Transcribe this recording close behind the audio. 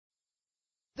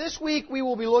This week we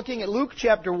will be looking at Luke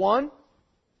chapter 1,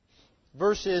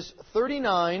 verses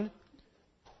 39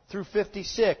 through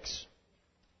 56.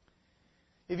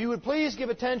 If you would please give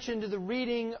attention to the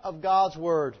reading of God's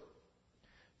Word.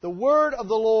 The Word of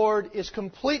the Lord is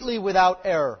completely without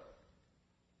error.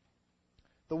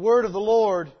 The Word of the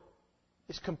Lord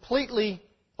is completely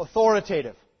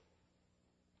authoritative.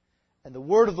 And the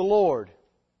Word of the Lord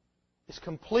is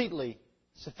completely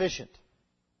sufficient.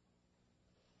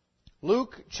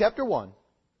 Luke chapter 1,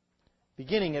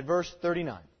 beginning at verse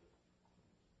 39.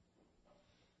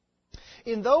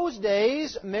 In those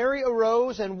days Mary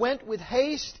arose and went with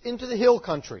haste into the hill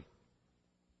country,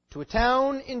 to a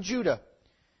town in Judah.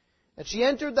 And she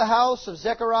entered the house of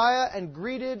Zechariah and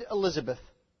greeted Elizabeth.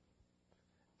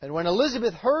 And when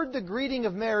Elizabeth heard the greeting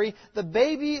of Mary, the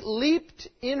baby leaped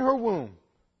in her womb.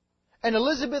 And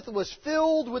Elizabeth was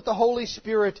filled with the Holy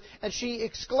Spirit, and she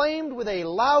exclaimed with a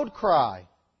loud cry,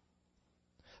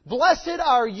 "Blessed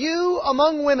are you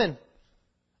among women,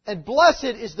 and blessed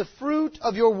is the fruit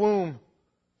of your womb.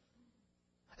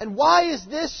 And why is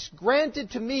this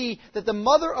granted to me, that the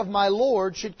mother of my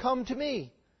Lord should come to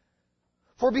me?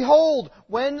 For behold,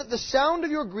 when the sound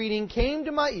of your greeting came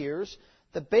to my ears,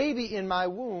 the baby in my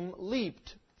womb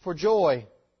leaped for joy.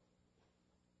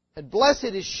 And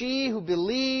blessed is she who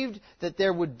believed that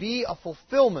there would be a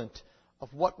fulfillment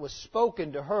of what was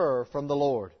spoken to her from the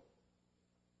Lord."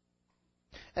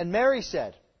 And Mary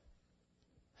said,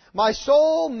 "My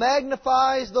soul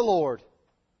magnifies the Lord,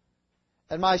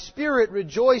 and my spirit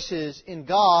rejoices in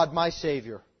God my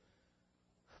Savior.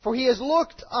 For He has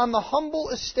looked on the humble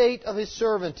estate of His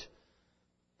servant.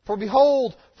 For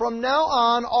behold, from now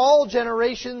on all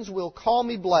generations will call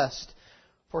me blessed,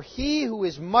 for He who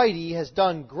is mighty has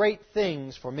done great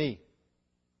things for me.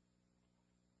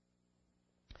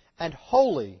 And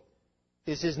holy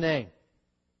is His name.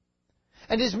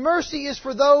 And His mercy is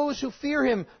for those who fear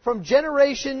Him from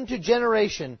generation to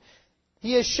generation.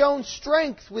 He has shown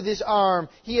strength with His arm.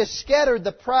 He has scattered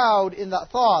the proud in the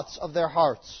thoughts of their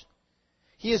hearts.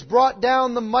 He has brought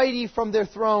down the mighty from their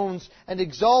thrones and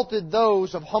exalted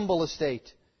those of humble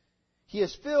estate. He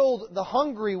has filled the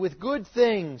hungry with good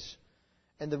things,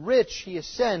 and the rich He has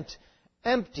sent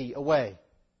empty away.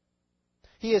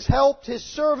 He has helped His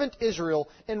servant Israel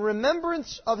in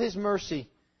remembrance of His mercy,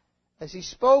 as He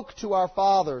spoke to our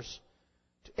fathers,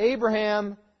 to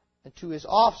Abraham and to his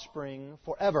offspring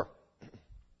forever."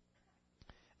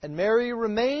 And Mary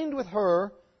remained with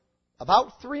her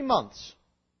about 3 months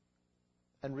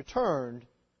and returned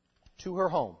to her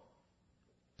home.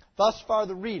 Thus far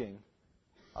the reading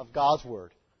of God's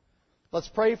Word. Let's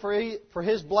pray for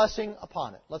His blessing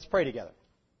upon it. Let's pray together.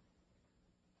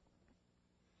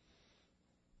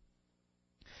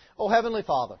 Oh, Heavenly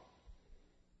Father,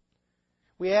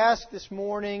 we ask this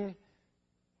morning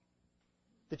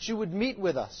that You would meet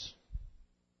with us,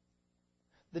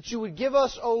 that You would give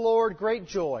us, O Lord, great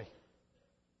joy,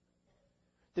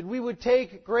 that we would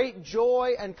take great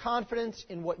joy and confidence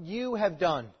in what You have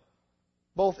done,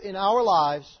 both in our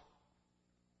lives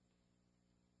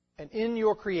and in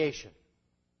Your creation.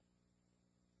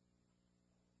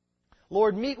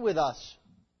 Lord, meet with us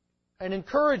and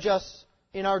encourage us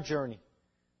in our journey.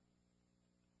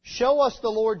 Show us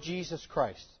the Lord Jesus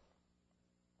Christ,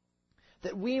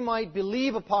 that we might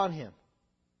believe upon Him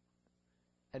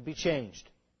and be changed.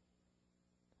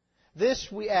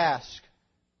 This we ask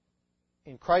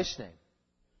in Christ's name.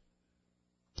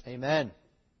 Amen.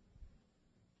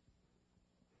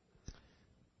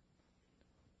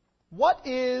 What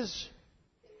is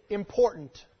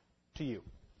important to you?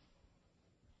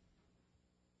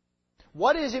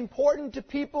 What is important to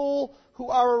people who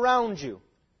are around you?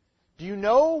 Do you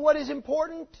know what is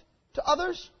important to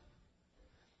others?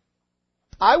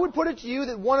 I would put it to you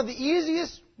that one of the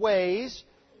easiest ways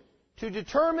to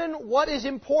determine what is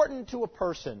important to a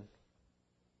person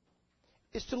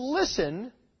is to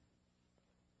listen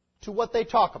to what they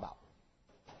talk about.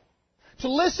 To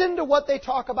listen to what they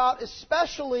talk about,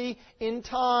 especially in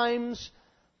times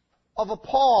of a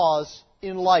pause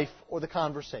in life or the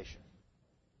conversation.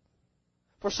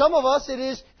 For some of us, it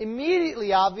is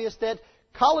immediately obvious that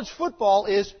college football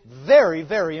is very,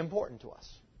 very important to us.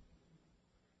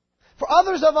 For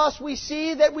others of us, we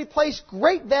see that we place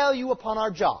great value upon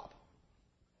our job.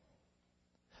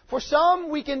 For some,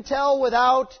 we can tell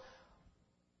without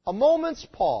a moment's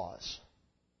pause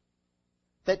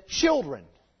that children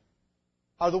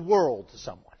are the world to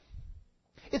someone.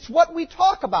 It's what we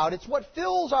talk about. It's what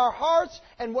fills our hearts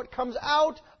and what comes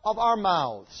out of our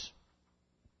mouths.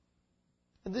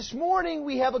 And this morning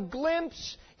we have a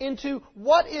glimpse into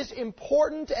what is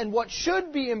important and what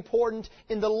should be important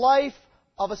in the life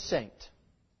of a saint.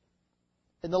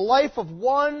 in the life of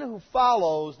one who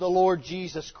follows the Lord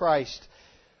Jesus Christ.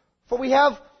 For we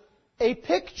have a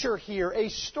picture here, a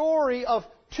story of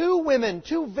two women,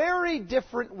 two very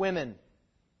different women.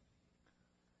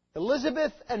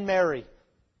 Elizabeth and Mary.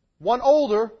 One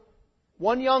older,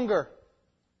 one younger.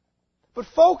 But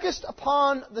focused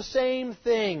upon the same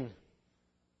thing.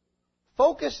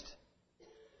 Focused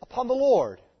upon the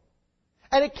Lord.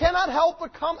 And it cannot help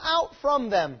but come out from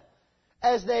them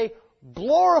as they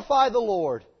glorify the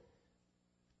Lord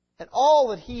and all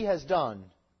that He has done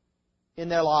in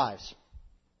their lives.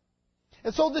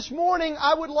 And so this morning,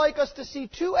 I would like us to see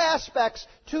two aspects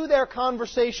to their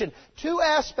conversation. Two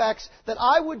aspects that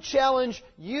I would challenge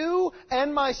you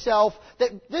and myself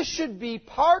that this should be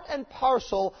part and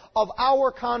parcel of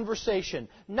our conversation.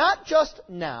 Not just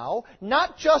now,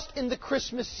 not just in the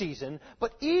Christmas season,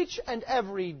 but each and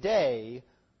every day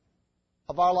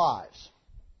of our lives.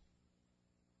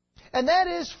 And that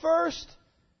is, first,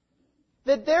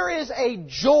 that there is a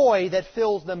joy that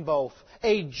fills them both.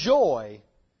 A joy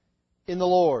in the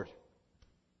Lord.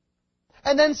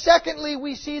 And then secondly,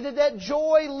 we see that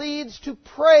joy leads to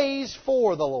praise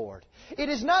for the Lord. It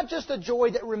is not just a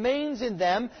joy that remains in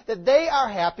them, that they are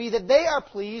happy, that they are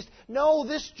pleased. No,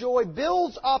 this joy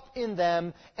builds up in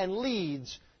them and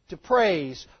leads to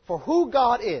praise for who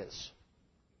God is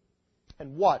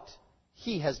and what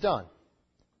He has done.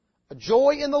 A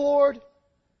joy in the Lord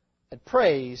and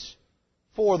praise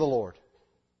for the Lord.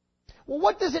 Well,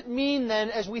 what does it mean then,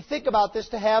 as we think about this,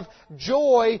 to have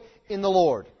joy in the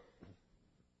Lord?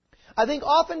 I think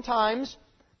oftentimes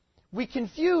we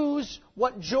confuse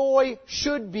what joy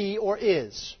should be or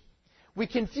is. We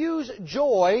confuse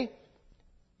joy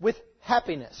with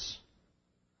happiness.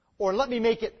 Or let me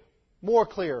make it more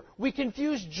clear. We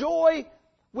confuse joy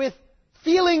with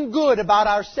feeling good about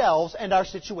ourselves and our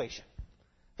situation.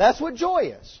 That's what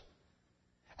joy is.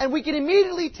 And we can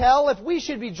immediately tell if we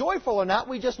should be joyful or not.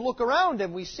 We just look around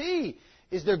and we see,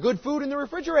 is there good food in the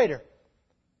refrigerator?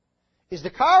 Is the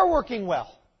car working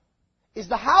well? Is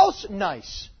the house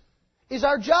nice? Is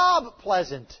our job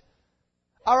pleasant?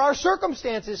 Are our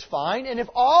circumstances fine? And if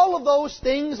all of those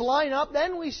things line up,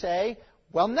 then we say,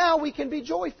 well, now we can be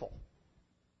joyful.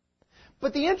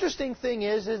 But the interesting thing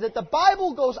is that the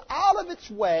Bible goes out of its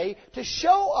way to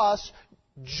show us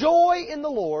joy in the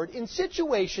Lord in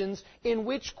situations in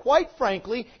which, quite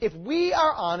frankly, if we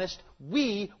are honest,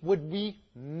 we would be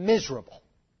miserable.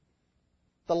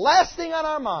 The last thing on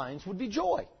our minds would be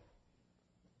joy.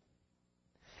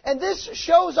 And this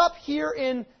shows up here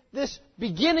in this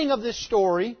beginning of this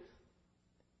story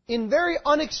in very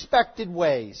unexpected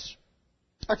ways.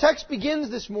 Our text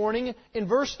begins this morning in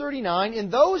verse 39.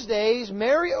 In those days,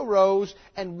 Mary arose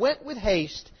and went with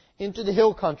haste into the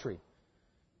hill country,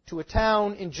 to a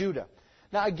town in Judah.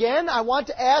 Now again, I want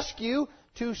to ask you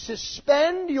to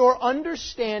suspend your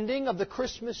understanding of the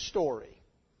Christmas story.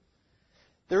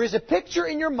 There is a picture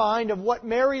in your mind of what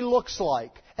Mary looks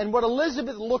like and what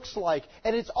Elizabeth looks like,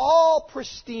 and it's all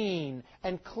pristine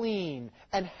and clean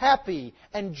and happy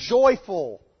and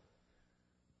joyful.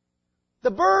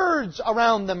 The birds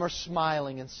around them are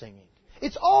smiling and singing.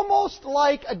 It's almost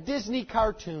like a Disney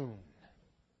cartoon.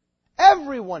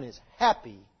 Everyone is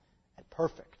happy and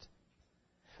perfect.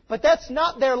 But that's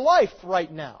not their life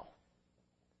right now.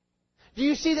 Do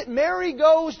you see that Mary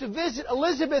goes to visit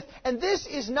Elizabeth, and this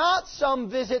is not some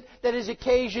visit that is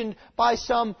occasioned by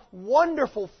some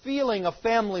wonderful feeling of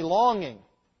family longing.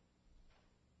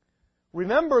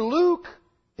 Remember, Luke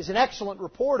is an excellent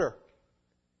reporter,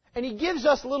 and he gives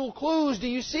us little clues. Do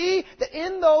you see that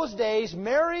in those days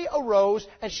Mary arose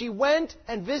and she went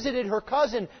and visited her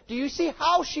cousin? Do you see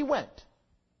how she went?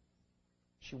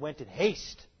 She went in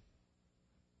haste.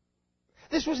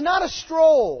 This was not a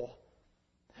stroll.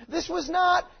 This was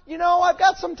not, I've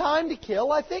got some time to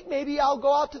kill. I think maybe I'll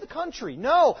go out to the country.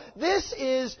 No,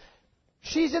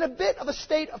 she's in a bit of a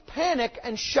state of panic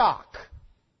and shock.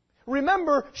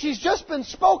 Remember, she's just been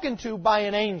spoken to by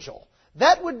an angel.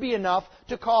 That would be enough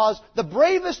to cause the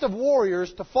bravest of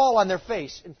warriors to fall on their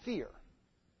face in fear.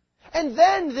 And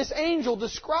then this angel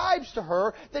describes to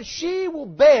her that she will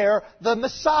bear the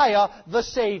Messiah, the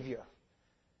Savior.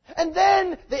 And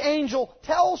then the angel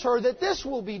tells her that this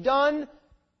will be done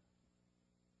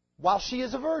while she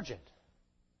is a virgin.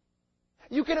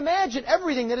 You can imagine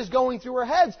everything that is going through her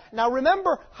head. Now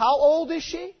remember, how old is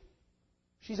she?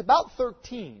 She's about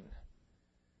 13.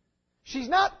 She's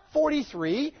not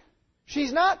 43.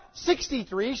 She's not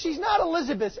 63. She's not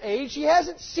Elizabeth's age. She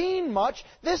hasn't seen much.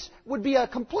 This would be a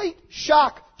complete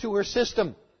shock to her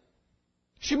system.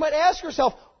 She might ask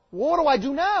herself, what do I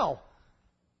do now?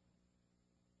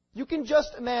 You can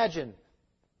just imagine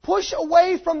push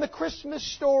away from the Christmas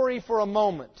story for a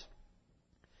moment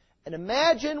and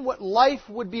imagine what life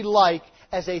would be like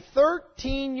as a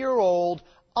 13-year-old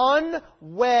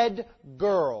unwed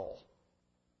girl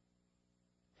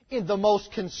in the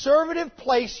most conservative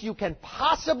place you can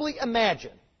possibly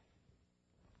imagine,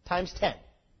 times 10,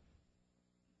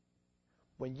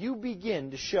 when you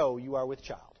begin to show you are with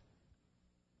child.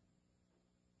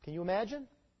 Can you imagine?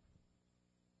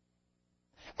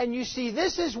 And you see,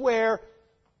 this is where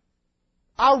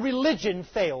our religion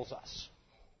fails us.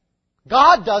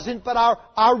 God doesn't, but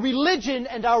our religion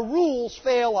and our rules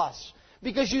fail us.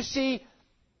 Because you see,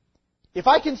 if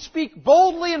I can speak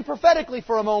boldly and prophetically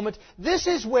for a moment, this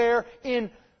is where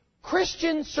in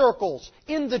Christian circles,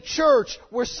 in the church,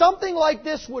 where something like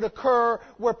this would occur,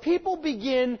 where people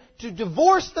begin to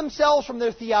divorce themselves from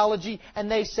their theology and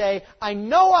they say, I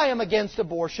know I am against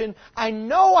abortion, I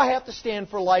know I have to stand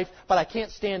for life, but I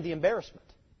can't stand the embarrassment.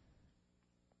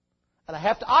 And I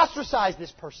have to ostracize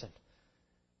this person.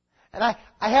 And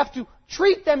I have to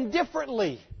treat them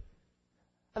differently.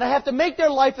 And I have to make their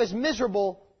life as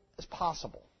miserable as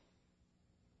possible.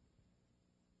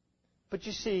 But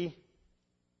you see,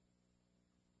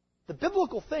 the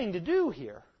biblical thing to do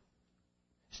here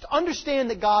is to understand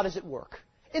that God is at work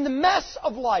in the mess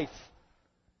of life.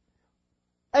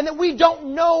 And that we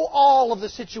don't know all of the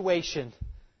situation.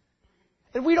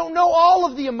 And we don't know all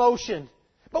of the emotion.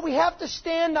 But we have to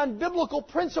stand on biblical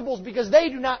principles because they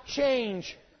do not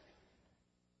change.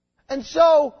 And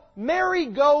so, Mary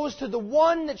goes to the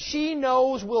one that she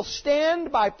knows will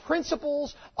stand by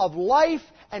principles of life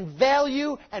and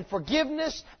value and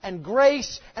forgiveness and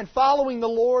grace and following the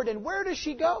Lord. And where does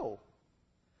she go?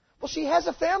 Well, she has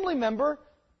a family member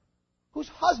whose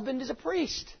husband is a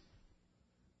priest.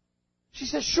 She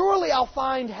says, surely I'll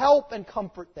find help and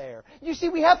comfort there. You see,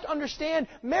 we have to understand,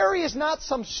 Mary is not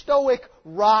some stoic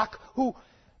rock who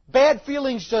bad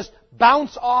feelings just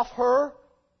bounce off her.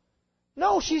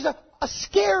 No, she's a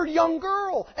scared young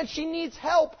girl, and she needs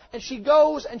help, and she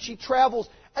goes and she travels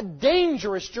a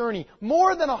dangerous journey,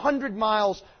 more than 100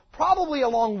 miles, probably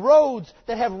along roads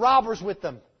that have robbers with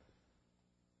them.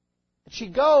 And she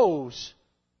goes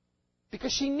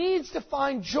because she needs to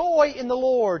find joy in the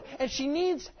Lord, and she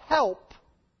needs help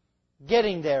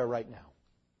getting there right now.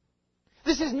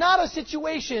 This is not a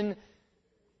situation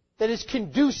that is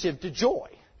conducive to joy.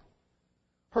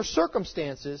 Her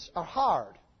circumstances are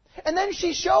hard. And then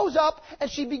she shows up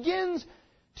and she begins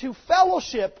to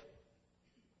fellowship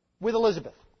with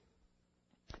Elizabeth.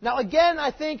 Now again,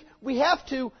 I think we have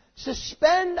to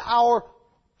suspend our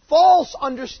false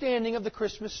understanding of the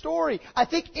Christmas story. I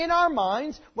think in our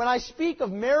minds, when I speak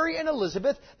of Mary and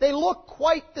Elizabeth, they look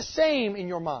quite the same in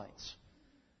your minds.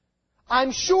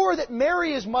 I'm sure that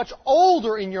Mary is much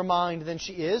older in your mind than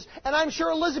she is, and I'm sure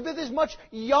Elizabeth is much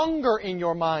younger in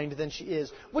your mind than she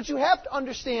is. What you have to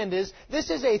understand is, this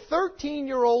is a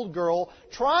 13-year-old girl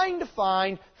trying to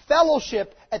find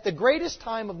fellowship at the greatest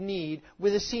time of need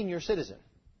with a senior citizen.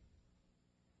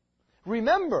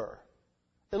 Remember,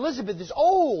 Elizabeth is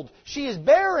old, she is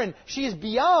barren, she is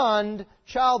beyond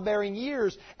childbearing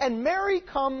years, and Mary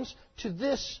comes to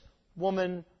this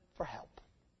woman for help.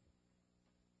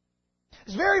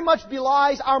 This very much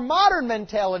belies our modern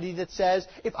mentality that says,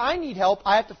 if I need help,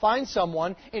 I have to find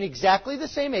someone in exactly the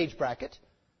same age bracket,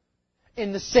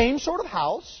 in the same sort of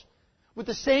house, with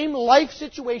the same life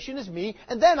situation as me,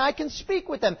 and then I can speak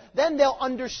with them. Then they'll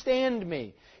understand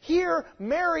me. Here,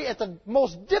 Mary, at the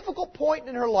most difficult point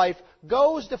in her life,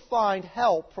 goes to find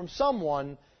help from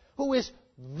someone who is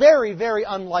very, very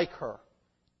unlike her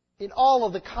in all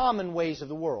of the common ways of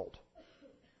the world,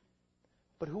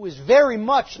 but who is very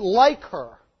much like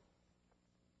her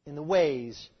in the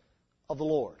ways of the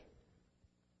Lord.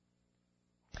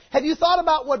 Have you thought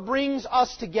about what brings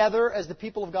us together as the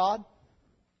people of God?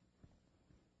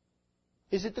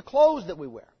 Is it the clothes that we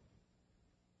wear?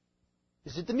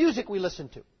 Is it the music we listen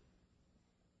to?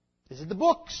 Is it the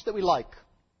books that we like?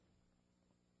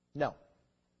 No.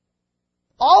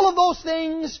 All of those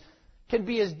things can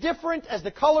be as different as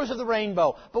the colors of the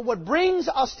rainbow. But what brings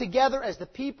us together as the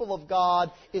people of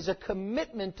God is a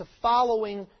commitment to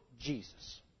following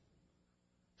Jesus,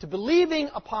 to believing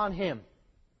upon Him.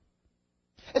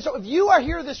 And so if you are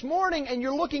here this morning and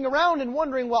you're looking around and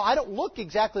wondering, well, I don't look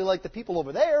exactly like the people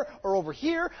over there or over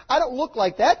here. I don't look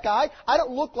like that guy. I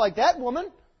don't look like that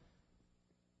woman.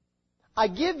 I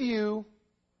give you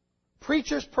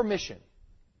preacher's permission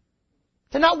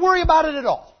to not worry about it at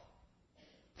all.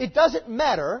 It doesn't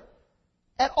matter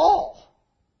at all.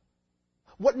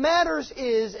 What matters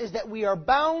is that we are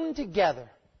bound together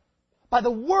by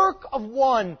the work of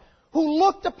one who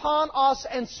looked upon us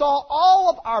and saw all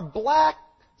of our black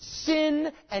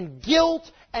sin and guilt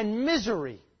and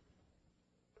misery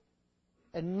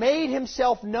and made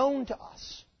Himself known to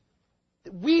us,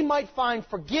 that we might find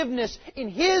forgiveness in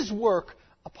His work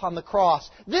upon the cross.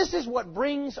 This is what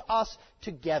brings us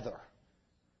together,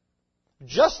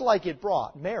 just like it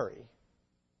brought Mary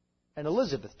and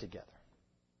Elizabeth together.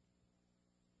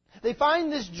 They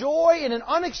find this joy in an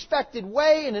unexpected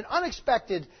way, in an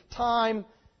unexpected time.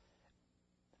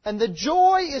 And the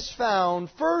joy is found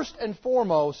first and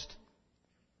foremost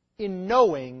in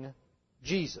knowing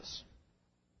Jesus.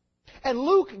 And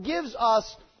Luke gives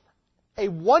us a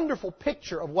wonderful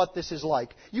picture of what this is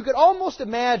like. You could almost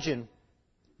imagine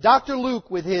Dr. Luke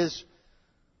with his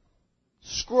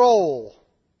scroll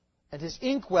and his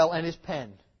inkwell and his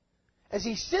pen as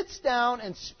he sits down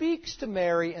and speaks to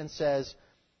Mary and says,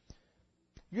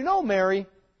 "You know, Mary,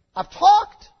 I've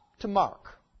talked to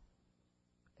Mark,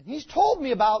 and he's told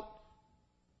me about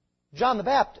John the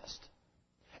Baptist.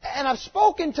 And I've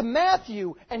spoken to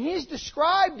Matthew, and he's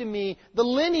described to me the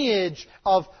lineage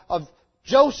of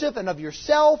Joseph and of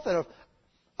yourself and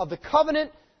of the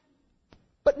covenant.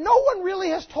 But no one really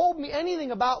has told me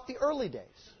anything about the early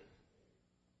days.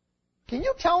 Can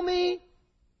you tell me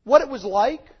what it was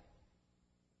like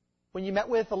when you met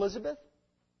with Elizabeth?"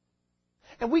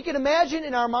 And we can imagine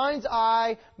in our mind's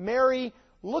eye Mary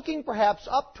looking perhaps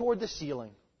up toward the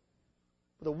ceiling.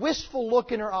 With a wistful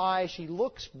look in her eye, she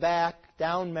looks back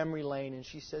down memory lane and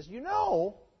she says, "You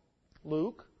know,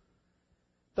 Luke,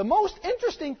 the most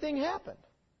interesting thing happened.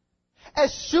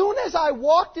 As soon as I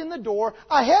walked in the door,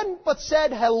 I hadn't but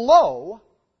said hello,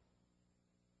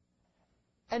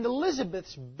 and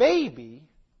Elizabeth's baby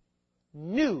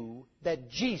knew that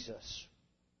Jesus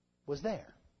was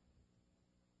there."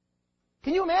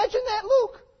 Can you imagine that,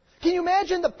 Luke? Can you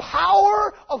imagine the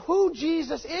power of who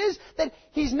Jesus is? That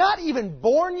He's not even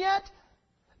born yet.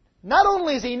 Not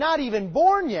only is He not even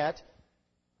born yet,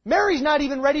 Mary's not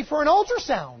even ready for an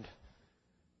ultrasound.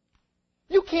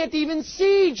 You can't even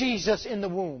see Jesus in the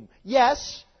womb.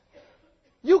 Yes,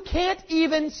 you can't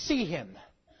even see Him.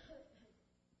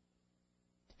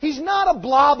 He's not a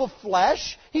blob of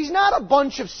flesh. He's not a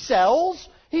bunch of cells.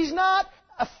 He's not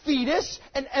a fetus,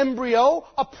 an embryo,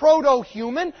 a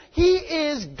proto-human. He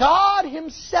is God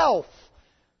Himself,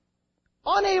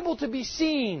 unable to be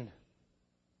seen,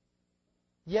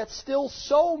 yet still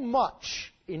so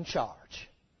much in charge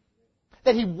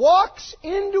that He walks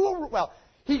into a room. Well,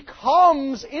 He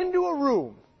comes into a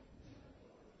room.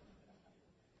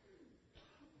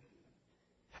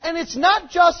 And it's not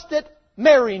just that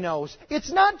Mary knows.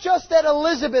 It's not just that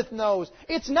Elizabeth knows.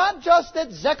 It's not just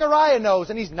that Zechariah knows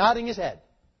and he's nodding his head.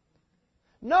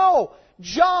 No,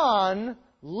 John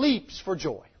leaps for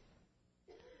joy.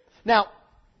 Now,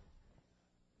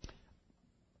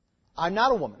 I'm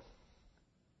not a woman,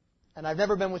 and I've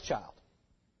never been with child.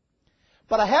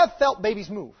 But I have felt babies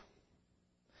move.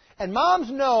 And moms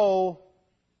know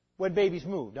when babies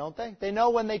move, don't they? They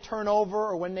know when they turn over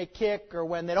or when they kick or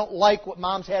when they don't like what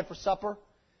mom's had for supper.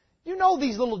 You know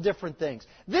these little different things.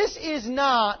 This is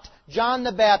not John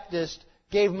the Baptist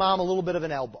gave mom a little bit of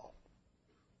an elbow.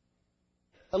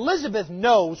 Elizabeth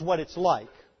knows what it's like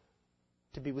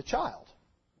to be with child.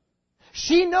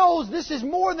 She knows this is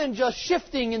more than just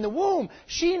shifting in the womb.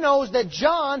 She knows that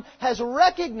John has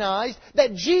recognized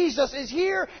that Jesus is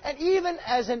here, and even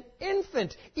as an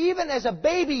infant, even as a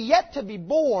baby yet to be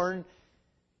born,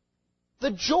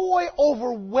 the joy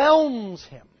overwhelms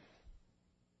him.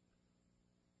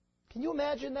 Can you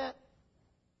imagine that?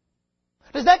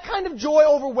 Does that kind of joy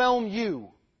overwhelm you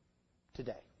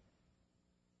today?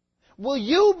 Will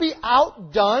you be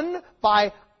outdone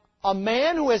by a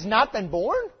man who has not been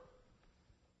born?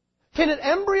 Can an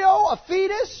embryo, a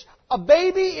fetus, a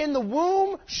baby in the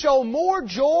womb show more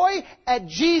joy at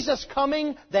Jesus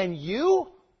coming than you?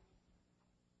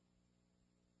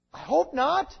 I hope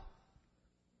not.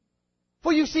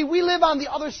 For you see, we live on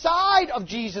the other side of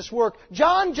Jesus' work.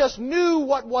 John just knew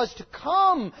what was to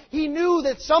come. He knew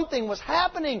that something was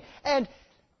happening. And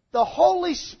the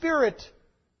Holy Spirit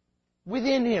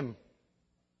within him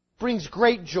brings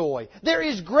great joy. There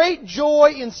is great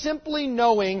joy in simply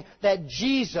knowing that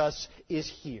Jesus is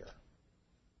here.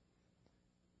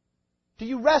 Do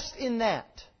you rest in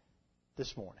that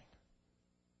this morning?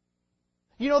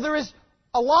 You know, there is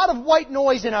a lot of white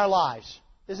noise in our lives,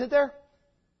 isn't there?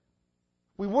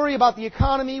 We worry about the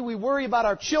economy, we worry about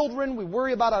our children, we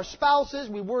worry about our spouses,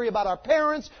 we worry about our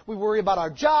parents, we worry about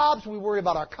our jobs, we worry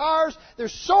about our cars.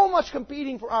 There's so much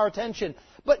competing for our attention.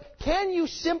 But can you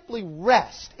simply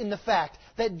rest in the fact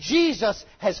that Jesus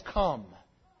has come?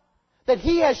 That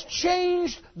He has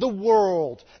changed the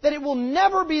world. That it will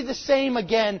never be the same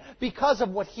again because of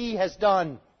what He has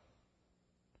done.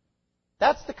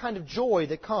 That's the kind of joy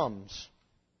that comes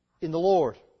in the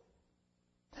Lord.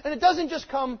 And it doesn't just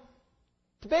come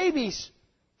to babies.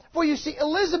 For you see,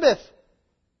 Elizabeth,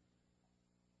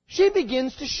 she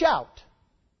begins to shout.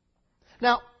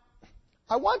 Now,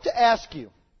 I want to ask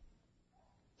you,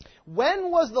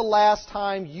 when was the last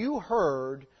time you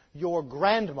heard your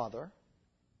grandmother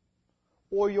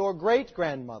or your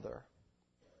great-grandmother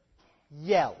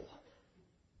yell?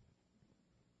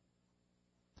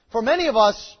 For many of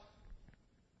us,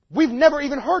 we've never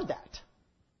even heard that,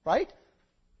 right?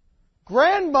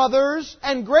 Grandmothers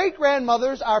and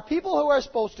great-grandmothers are people who are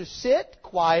supposed to sit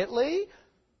quietly,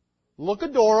 look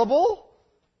adorable,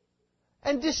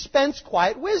 and dispense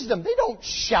quiet wisdom. They don't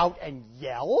shout and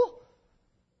yell.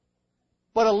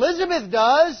 But Elizabeth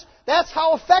does. That's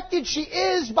how affected she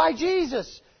is by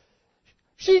Jesus.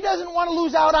 She doesn't want to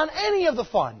lose out on any of the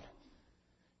fun.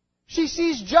 She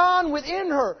sees John within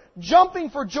her, jumping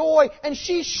for joy, and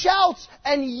she shouts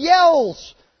and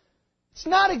yells. It's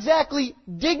not exactly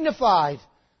dignified.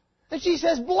 And she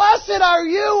says, "Blessed are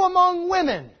you among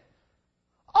women."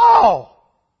 Oh,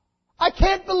 I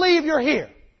can't believe you're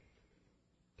here.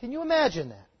 Can you imagine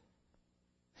that?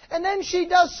 And then she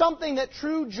does something that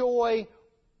true joy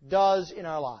does in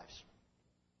our lives.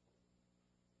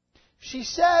 She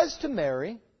says to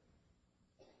Mary,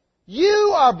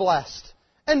 "You are blessed,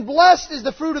 and blessed is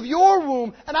the fruit of your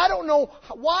womb, and I don't know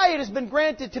why it has been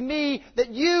granted to me that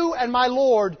you and my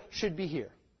Lord should be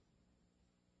here."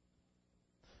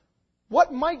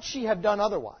 What might she have done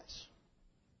otherwise?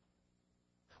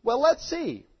 Well, let's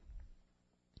see.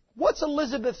 What's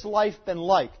Elizabeth's life been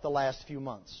like the last few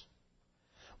months?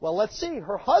 Well, let's see.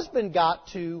 Her husband got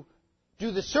to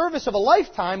do the service of a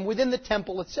lifetime within the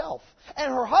temple itself.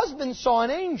 And her husband saw an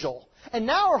angel. And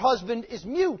now her husband is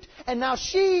mute. And now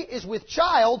she is with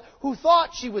child who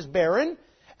thought she was barren.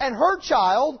 And her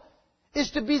child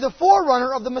is to be the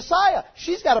forerunner of the Messiah.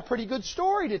 She's got a pretty good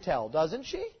story to tell, doesn't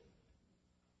she?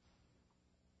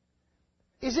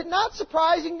 Is it not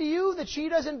surprising to you that she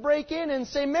doesn't break in and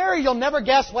say, "Mary, you'll never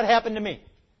guess what happened to me.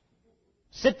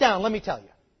 Sit down, let me tell you.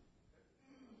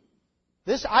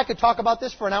 I could talk about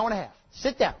this for an hour and a half.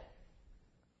 Sit down."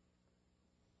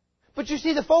 But you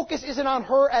see, the focus isn't on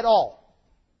her at all.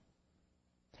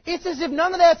 It's as if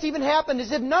none of that's even happened,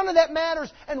 as if none of that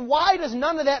matters. And why does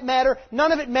none of that matter?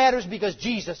 None of it matters because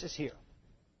Jesus is here.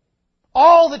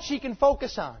 All that she can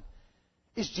focus on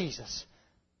is Jesus.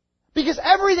 Because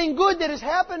everything good that has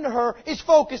happened to her is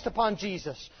focused upon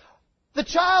Jesus. The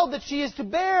child that she is to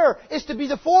bear is to be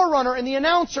the forerunner and the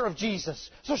announcer of Jesus.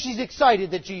 So she's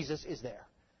excited that Jesus is there.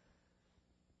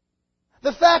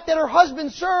 The fact that her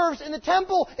husband serves in the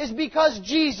temple is because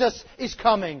Jesus is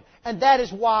coming. And that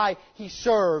is why he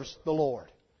serves the Lord.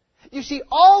 You see,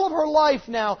 all of her life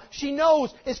now, she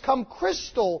knows, has come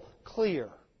crystal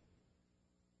clear.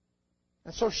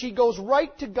 And so she goes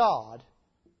right to God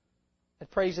and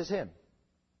praises Him.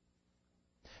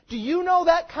 Do you know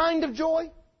that kind of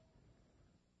joy?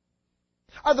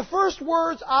 Are the first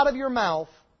words out of your mouth,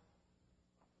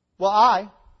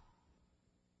 Well,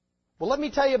 let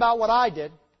me tell you about what I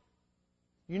did.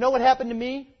 You know what happened to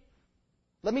me?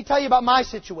 Let me tell you about my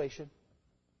situation.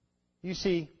 You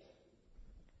see,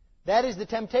 that is the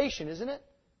temptation, isn't it?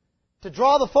 To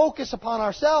draw the focus upon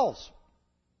ourselves.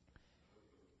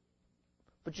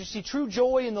 But you see, true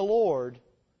joy in the Lord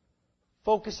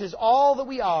focuses all that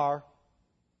we are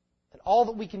and all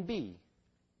that we can be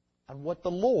on what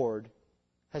the Lord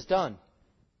has done.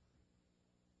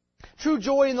 True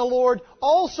joy in the Lord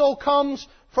also comes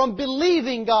from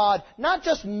believing God, not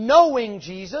just knowing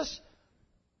Jesus,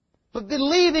 but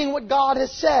believing what God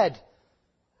has said.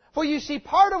 For you see,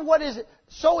 part of what is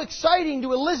so exciting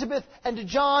to Elizabeth and to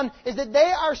John is that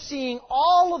they are seeing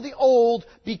all of the old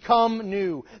become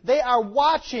new. They are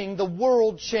watching the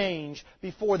world change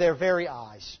before their very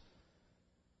eyes.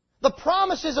 The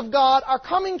promises of God are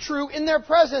coming true in their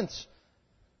presence.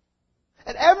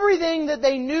 And everything that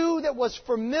they knew that was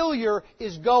familiar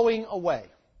is going away.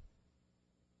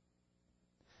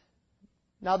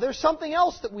 Now, there's something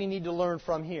else that we need to learn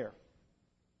from here.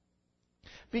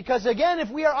 Because again, if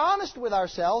we are honest with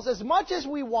ourselves, as much as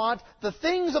we want the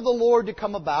things of the Lord to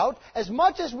come about, as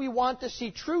much as we want to see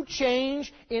true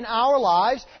change in our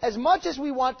lives, as much as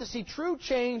we want to see true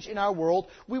change in our world,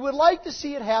 we would like to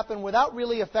see it happen without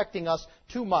really affecting us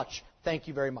too much. Thank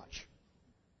you very much.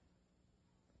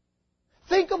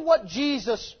 Think of what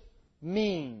Jesus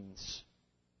means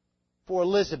for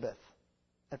Elizabeth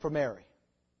and for Mary.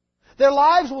 Their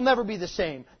lives will never be the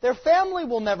same. Their family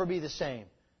will never be the same.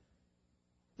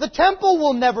 The temple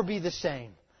will never be the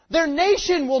same. Their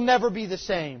nation will never be the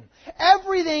same.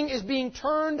 Everything is being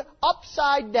turned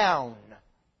upside down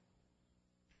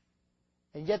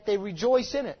And yet they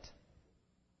rejoice in it.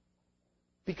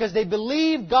 Because they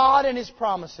believe God and His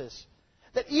promises.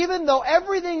 That even though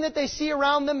everything that they see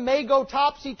around them may go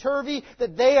topsy-turvy,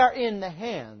 that they are in the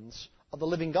hands of the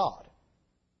living God.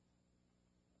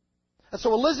 And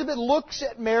so Elizabeth looks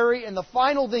at Mary, and the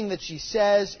final thing that she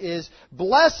says is,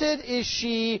 "Blessed is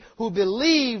she who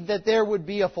believed that there would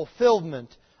be a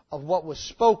fulfillment of what was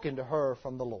spoken to her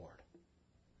from the Lord."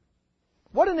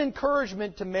 What an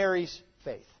encouragement to Mary's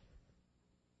faith.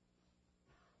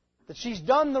 That she's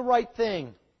done the right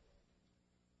thing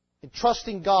in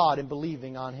trusting God and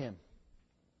believing on Him.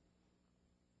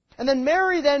 And then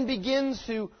Mary then begins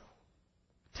to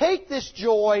take this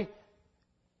joy,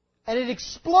 and it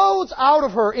explodes out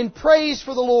of her in praise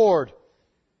for the Lord.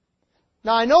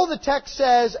 Now I know the text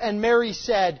says, "and Mary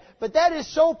said," but that is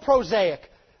so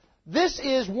prosaic. This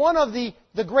is one of the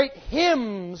great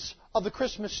hymns of the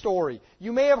Christmas story.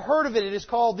 You may have heard of it. It is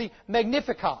called the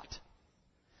Magnificat.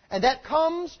 And that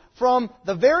comes from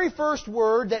the very first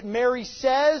word that Mary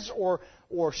says or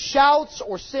shouts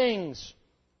or sings.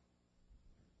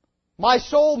 "My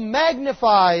soul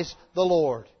magnifies the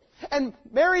Lord." And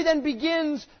Mary then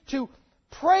begins to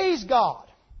praise God.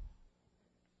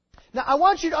 Now I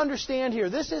want you to understand here,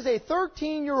 this is a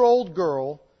 13-year-old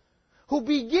girl who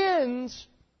begins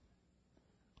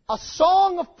a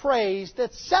song of praise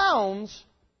that sounds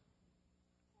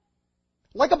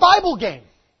like a Bible game.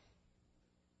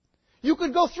 You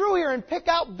could go through here and pick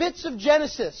out bits of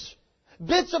Genesis,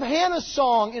 bits of Hannah's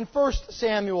song in 1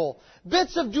 Samuel,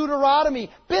 bits of Deuteronomy,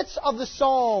 bits of the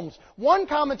Psalms. One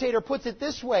commentator puts it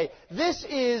this way: this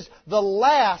is the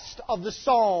last of the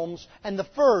Psalms and the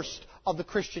first of the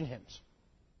Christian hymns.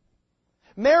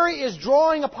 Mary is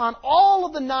drawing upon all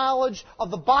of the knowledge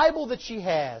of the Bible that she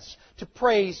has to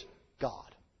praise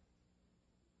God.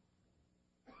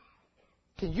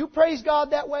 Can you praise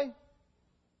God that way?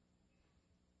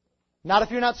 Not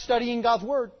if you're not studying God's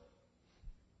Word.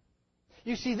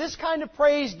 You see, this kind of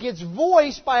praise gets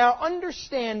voiced by our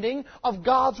understanding of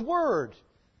God's Word.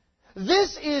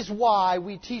 This is why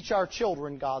we teach our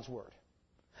children God's Word.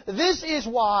 This is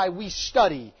why we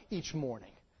study each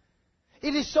morning.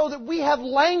 It is so that we have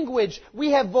language,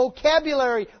 we have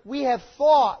vocabulary, we have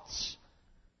thoughts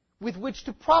with which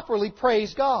to properly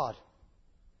praise God.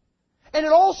 And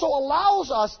it also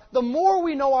allows us, the more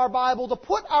we know our Bible, to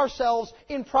put ourselves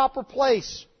in proper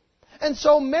place. And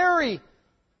so Mary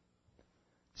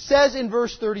says in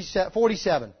verse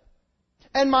 47,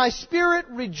 "And my spirit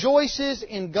rejoices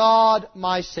in God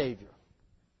my Savior."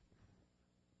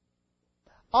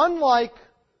 Unlike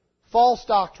false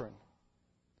doctrine,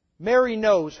 Mary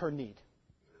knows her need.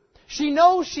 She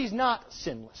knows she's not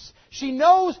sinless. She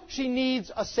knows she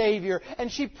needs a Savior,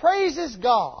 and she praises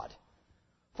God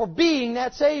for being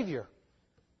that Savior.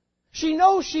 She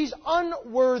knows she's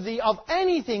unworthy of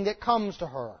anything that comes to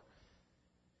her.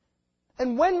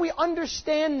 And when we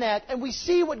understand that and we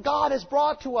see what God has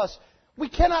brought to us, we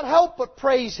cannot help but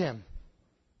praise Him.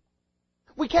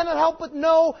 We cannot help but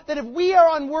know that if we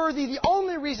are unworthy, the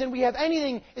only reason we have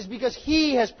anything is because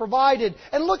He has provided.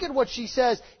 And look at what she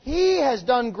says. He has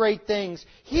done great things.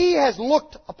 He has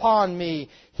looked upon me.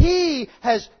 He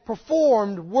has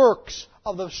performed works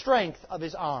of the strength of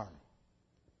His arm.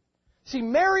 See,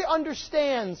 Mary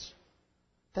understands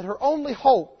that her only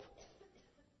hope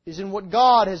is in what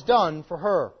God has done for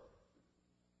her.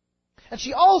 And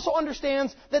she also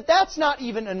understands that that's not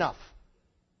even enough.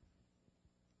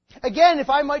 Again, if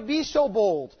I might be so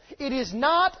bold, it is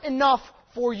not enough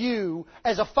for you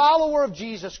as a follower of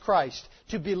Jesus Christ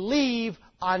to believe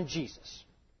on Jesus.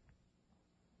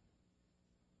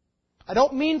 I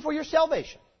don't mean for your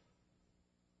salvation,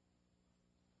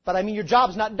 but I mean your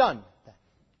job's not done.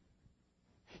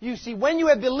 You see, when you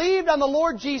have believed on the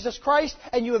Lord Jesus Christ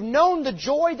and you have known the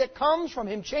joy that comes from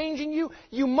Him changing you,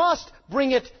 you must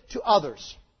bring it to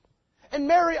others. And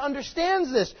Mary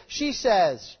understands this. She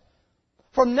says,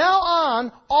 "From now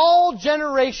on, all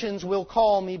generations will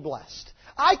call me blessed."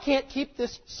 I can't keep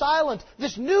this silent.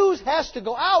 This news has to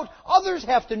go out. Others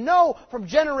have to know from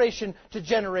generation to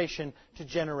generation to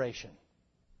generation.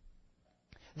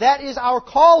 That is our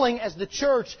calling as the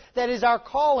church. That is our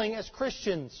calling as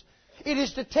Christians. It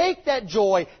is to take that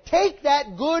joy, take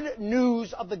that good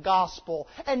news of the gospel,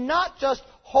 and not just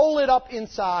hold it up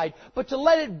inside, but to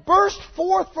let it burst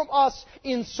forth from us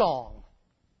in song.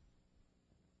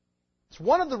 It's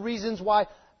one of the reasons why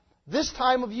this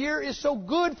time of year is so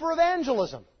good for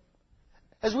evangelism.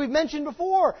 As we've mentioned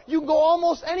before, you can go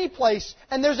almost any place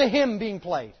and there's a hymn being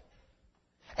played.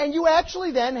 And you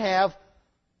actually then have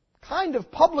kind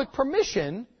of public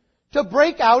permission to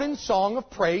break out in song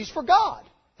of praise for God.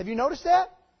 Have you noticed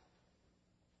that?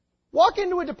 Walk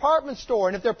into a department store,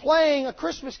 and if they're playing a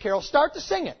Christmas carol, start to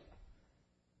sing it.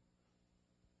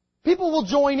 People will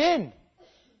join in.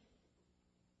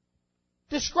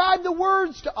 Describe the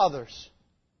words to others.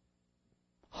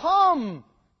 Hum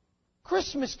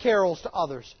Christmas carols to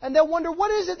others. And they'll wonder,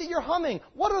 what is it that you're humming?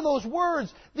 What are those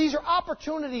words? These are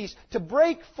opportunities to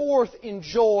break forth in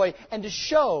joy and to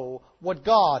show what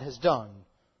God has done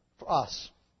for us.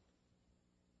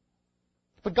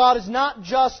 But God is not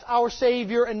just our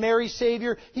Savior and Mary's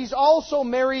Savior. He's also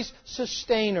Mary's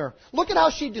sustainer. Look at how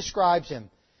she describes Him.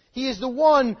 He is the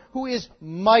one who is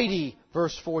mighty,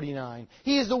 verse 49.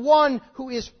 He is the one who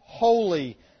is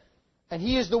holy. And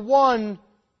He is the one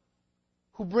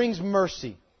who brings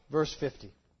mercy, verse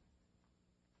 50.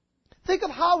 Think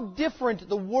of how different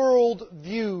the world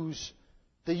views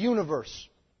the universe.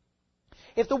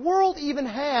 If the world even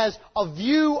has a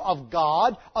view of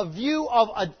God, a view of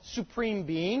a supreme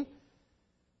being,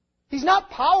 He's not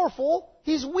powerful,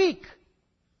 He's weak.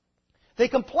 They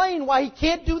complain why He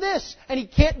can't do this, and He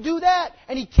can't do that,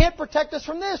 and He can't protect us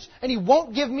from this, and He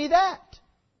won't give me that.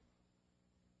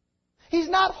 He's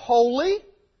not holy.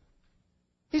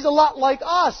 He's a lot like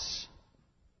us,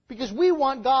 because we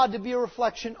want God to be a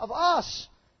reflection of us.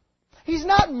 He's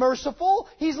not merciful.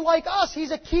 He's like us.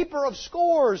 He's a keeper of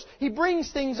scores. He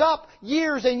brings things up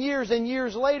years and years and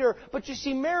years later. But you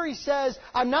see, Mary says,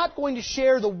 I'm not going to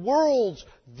share the world's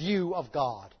view of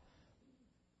God.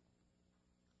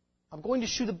 I'm going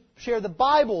to share the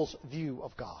Bible's view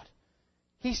of God.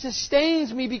 He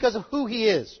sustains me because of who He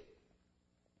is.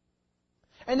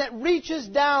 And that reaches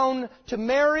down to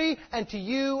Mary and to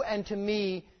you and to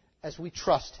me as we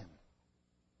trust Him.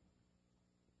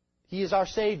 He is our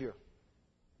Savior.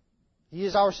 He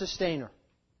is our sustainer.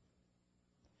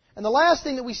 And the last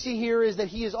thing that we see here is that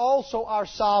He is also our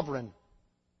sovereign,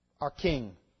 our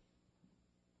King.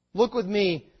 Look with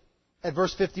me at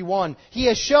verse 51. He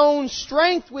has shown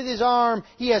strength with His arm.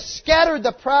 He has scattered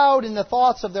the proud in the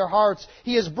thoughts of their hearts.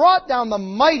 He has brought down the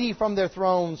mighty from their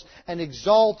thrones and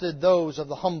exalted those of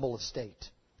the humble estate.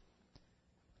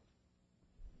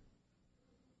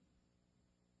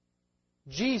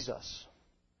 Jesus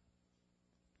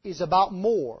is about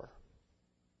more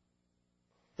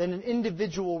than an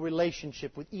individual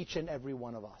relationship with each and every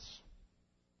one of us.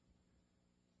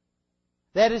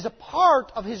 That is a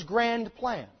part of His grand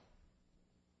plan.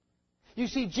 You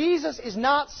see, Jesus is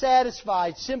not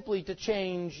satisfied simply to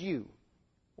change you,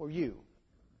 or you,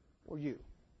 or you.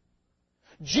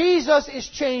 Jesus is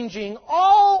changing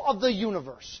all of the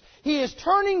universe. He is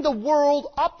turning the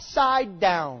world upside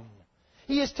down.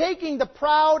 He is taking the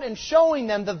proud and showing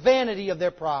them the vanity of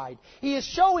their pride. He is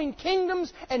showing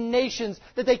kingdoms and nations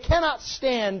that they cannot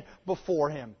stand before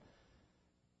Him.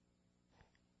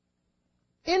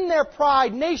 In their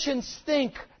pride, nations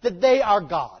think that they are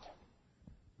God.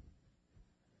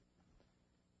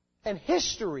 And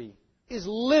history is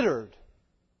littered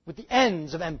with the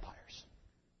ends of empires.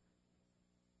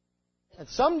 And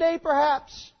someday,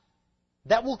 perhaps,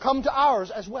 that will come to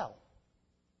ours as well.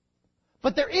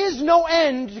 But there is no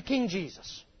end to King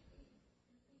Jesus.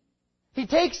 He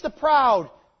takes the proud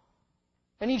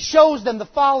and He shows them the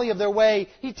folly of their way.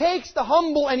 He takes the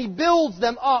humble and He builds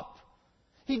them up.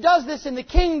 He does this in the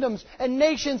kingdoms and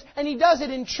nations, and He does it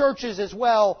in churches as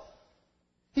well.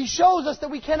 He shows us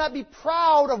that we cannot be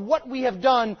proud of what we have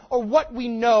done or what we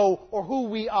know or who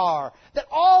we are. That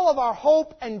all of our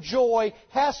hope and joy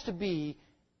has to be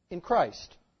in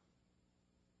Christ.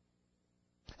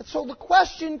 And so the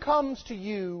question comes to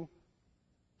you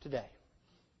today.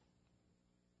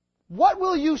 What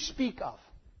will you speak of?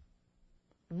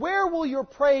 Where will your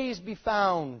praise be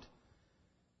found?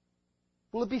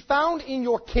 Will it be found in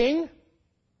your King?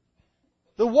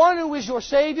 The one who is your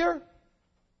Savior?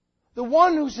 The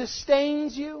one who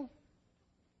sustains you?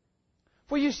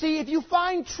 For you see, if you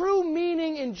find true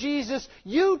meaning in Jesus,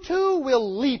 you too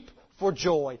will leap for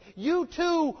joy. You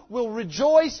too will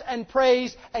rejoice and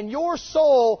praise, and your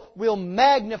soul will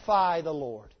magnify the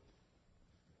Lord.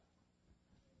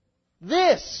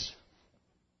 This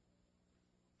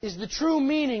is the true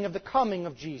meaning of the coming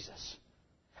of Jesus.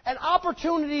 An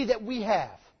opportunity that we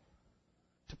have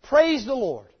to praise the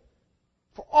Lord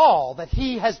for all that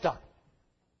He has done.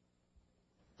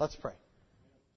 Let's pray.